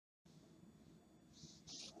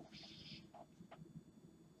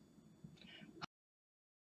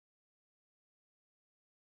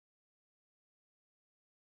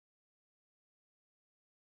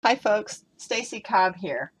Hi folks, Stacy Cobb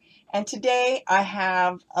here, and today I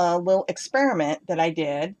have a little experiment that I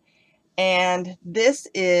did, and this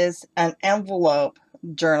is an envelope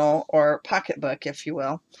journal or pocketbook, if you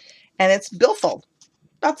will, and it's billfold,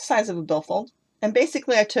 about the size of a billfold. And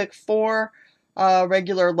basically I took four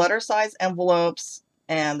regular letter size envelopes,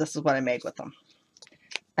 and this is what I made with them.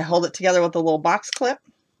 I hold it together with a little box clip.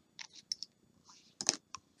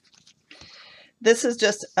 This is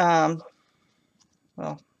just, well,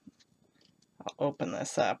 I'll open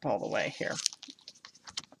this up all the way here.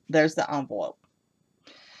 There's the envelope.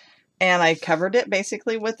 And I covered it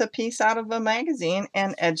basically with a piece out of a magazine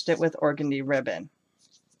and edged it with organdy ribbon.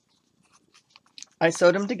 I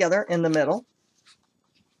sewed them together in the middle.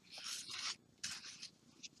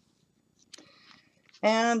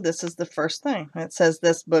 And this is the first thing. It says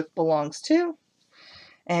this book belongs to,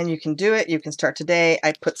 and you can do it. You can start today.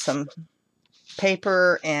 I put some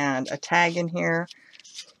paper and a tag in here.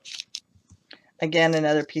 Again,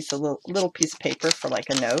 another piece of little piece of paper for like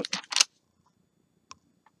a note.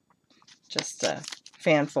 Just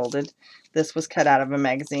fan folded. This was cut out of a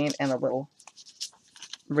magazine and a little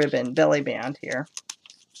ribbon belly band here.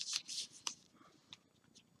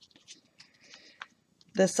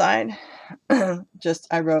 This side, just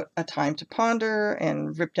I wrote a time to ponder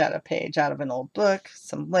and ripped out a page out of an old book,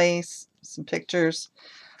 some lace, some pictures,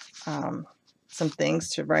 some things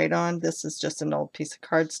to write on. This is just an old piece of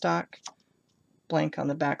cardstock, blank on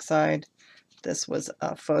the back side. This was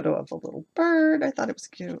a photo of a little bird. I thought it was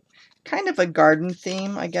cute. Kind of a garden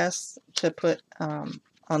theme, I guess, to put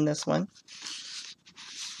on this one.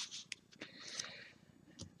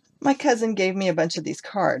 My cousin gave me a bunch of these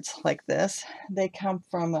cards like this. They come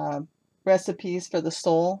from Recipes for the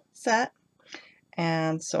Soul set.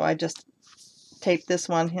 And so I just taped this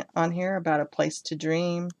one on here about a place to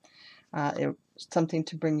dream, something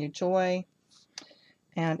to bring you joy,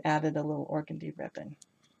 and added a little organdy ribbon.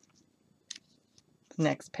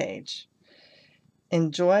 Next page.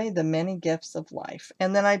 Enjoy the many gifts of life.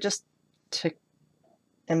 And then I just took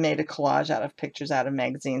and made a collage out of pictures out of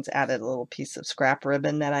magazines, added a little piece of scrap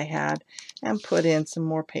ribbon that I had, and put in some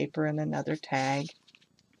more paper and another tag.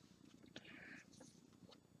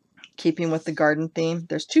 Keeping with the garden theme,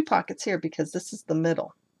 there's two pockets here because this is the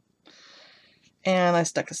middle. And I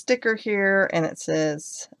stuck a sticker here, and it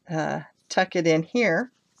says, tuck it in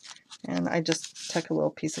here. And I just tuck a little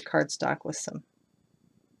piece of cardstock with some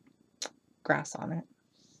grass on it.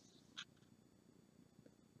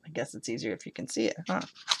 I guess it's easier if you can see it, huh?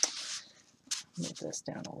 Move this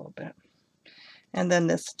down a little bit. And then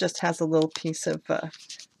this just has a little piece of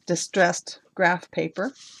distressed graph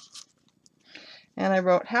paper. And I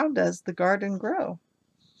wrote, how does the garden grow?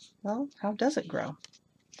 Well, how does it grow?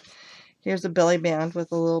 Here's a belly band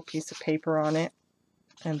with a little piece of paper on it.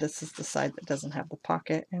 And this is the side that doesn't have the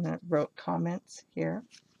pocket. And I wrote comments here.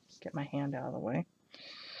 Get my hand out of the way.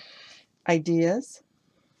 Ideas.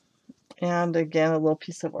 And again, a little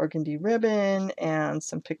piece of organdy ribbon and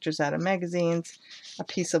some pictures out of magazines, a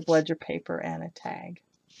piece of ledger paper, and a tag.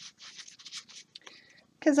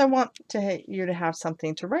 Because I want you to have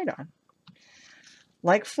something to write on.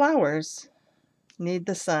 Like flowers need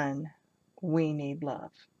the sun, we need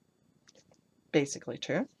love. Basically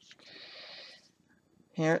true.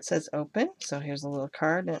 Here it says open, so here's a little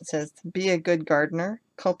card, and it says, be a good gardener,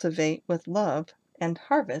 cultivate with love, and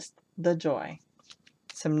harvest the joy.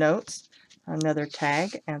 Some notes, another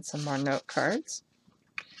tag, and some more note cards.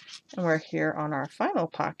 And we're here on our final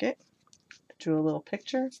pocket. Drew a little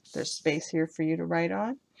picture. There's space here for you to write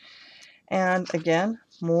on. And again,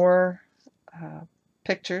 more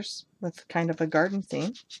pictures with kind of a garden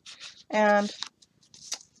theme. And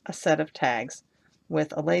a set of tags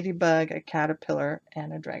with a ladybug, a caterpillar,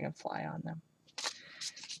 and a dragonfly on them.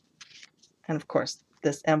 And of course,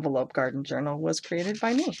 this envelope garden journal was created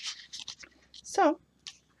by me. So,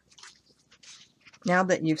 now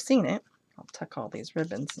that you've seen it, I'll tuck all these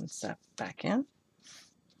ribbons and stuff back in.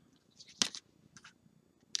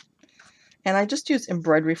 And I just use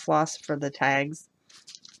embroidery floss for the tags.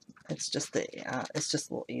 It's just it's just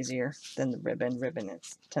a little easier than the ribbon. Ribbon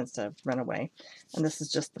tends to run away. And this is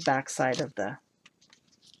just the back side of the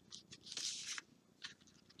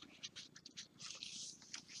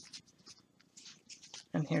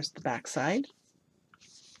and here's the back side.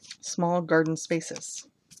 Small garden spaces.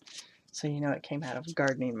 So you know it came out of a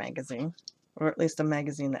gardening magazine, or at least a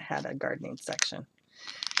magazine that had a gardening section.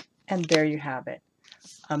 And there you have it.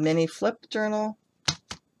 A mini flip journal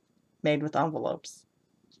made with envelopes.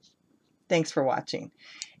 Thanks for watching.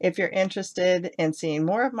 If you're interested in seeing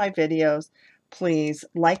more of my videos, please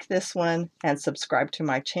like this one and subscribe to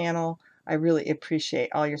my channel. I really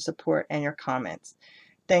appreciate all your support and your comments.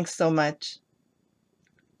 Thanks so much.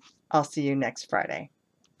 I'll see you next Friday.